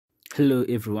Hello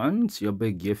everyone, it's your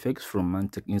boy GFX from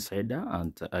Mantech Insider,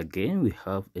 and again we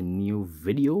have a new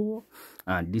video.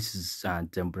 This is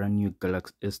the brand new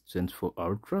Galaxy S24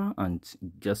 Ultra, and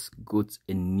just got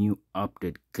a new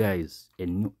update, guys. A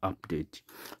new update.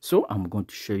 So I'm going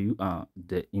to show you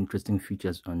the interesting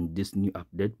features on this new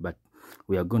update, but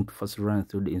we are going to first run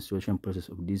through the installation process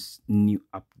of this new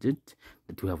update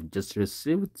that we have just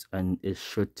received in a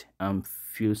short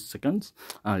few seconds.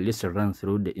 Let's run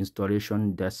through the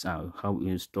installation. That's how we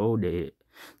install the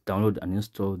download and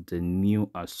install the new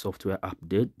software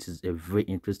update. This is a very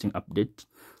interesting update.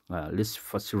 Let's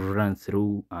first run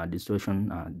through the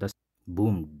installation. That's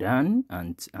boom, done.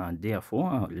 And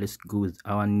therefore let's go with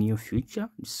our new feature.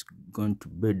 It's going to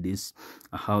be this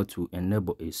how to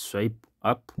enable a swipe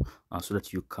up so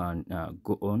that you can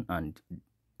go on and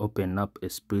open up a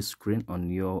split screen on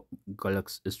your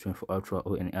Galaxy S24 Ultra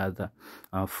or any other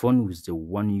phone with the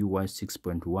One UI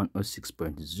 6.1 or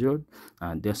 6.0,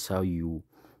 and that's how you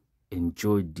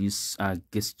enjoy this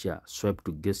gesture, swipe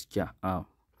to gesture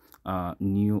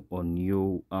new on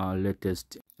your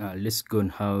latest. Let's go on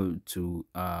how to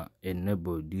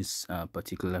enable this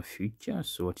particular feature.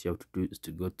 So what you have to do is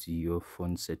to go to your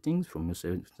phone settings. From your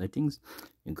settings,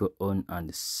 you go on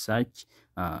and search,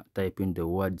 type in the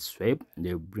word swipe.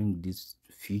 They'll bring these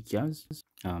features.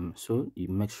 So you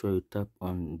make sure you tap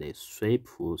on the swipe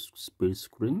for split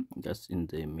screen, just in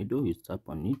the middle. You tap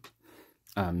on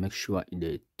it, make sure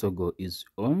the toggle is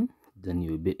on, then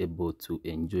you'll be able to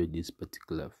enjoy this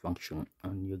particular function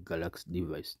on your Galaxy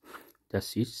device.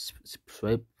 That's it.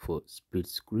 Swipe for split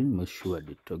screen, make sure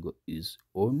the toggle is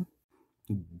on.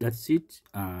 That's it.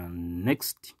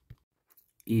 Next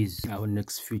is our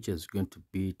next feature is going to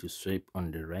be to swipe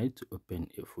on the right to open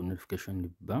a full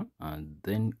notification bar, and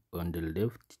then on the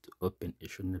left to open a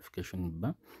short notification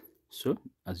bar. So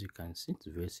as you can see, it's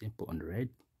very simple. On the right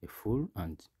a full,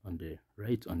 and on the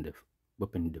right on the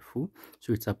open the full.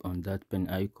 So you tap on that pen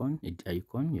icon,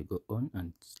 you go on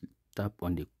and tap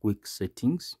on the quick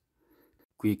settings,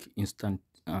 quick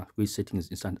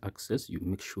settings, instant access. You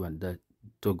make sure that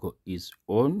toggle is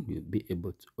on. You'll be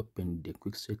able to open the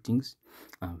quick settings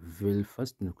very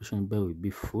fast. The notification bar will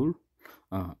be full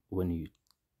when you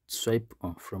swipe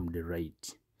on from the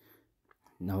right.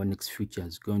 Now our next feature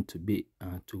is going to be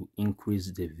to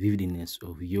increase the vividness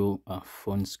of your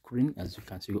phone screen. As you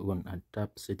can see, go on and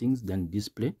tap settings, then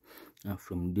display.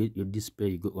 From your display,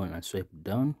 you go on and swipe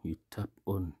down. You tap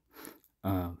on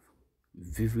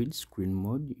vivid screen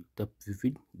mode. You tap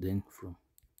vivid, then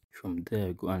from there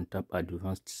you go and tap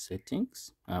advanced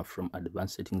settings. From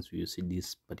advanced settings, you see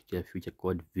this particular feature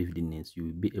called vividness. You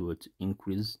will be able to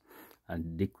increase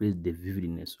and decrease the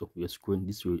vividness of your screen.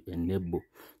 This will enable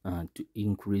to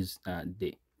increase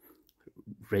the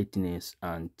brightness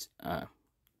and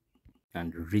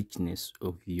richness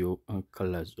of your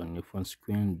colors on your phone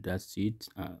screen. That's it.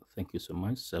 Thank you so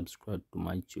much. Subscribe to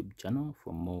my YouTube channel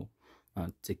for more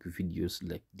tech videos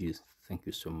like this. Thank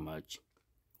you so much.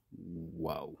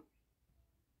 Wow.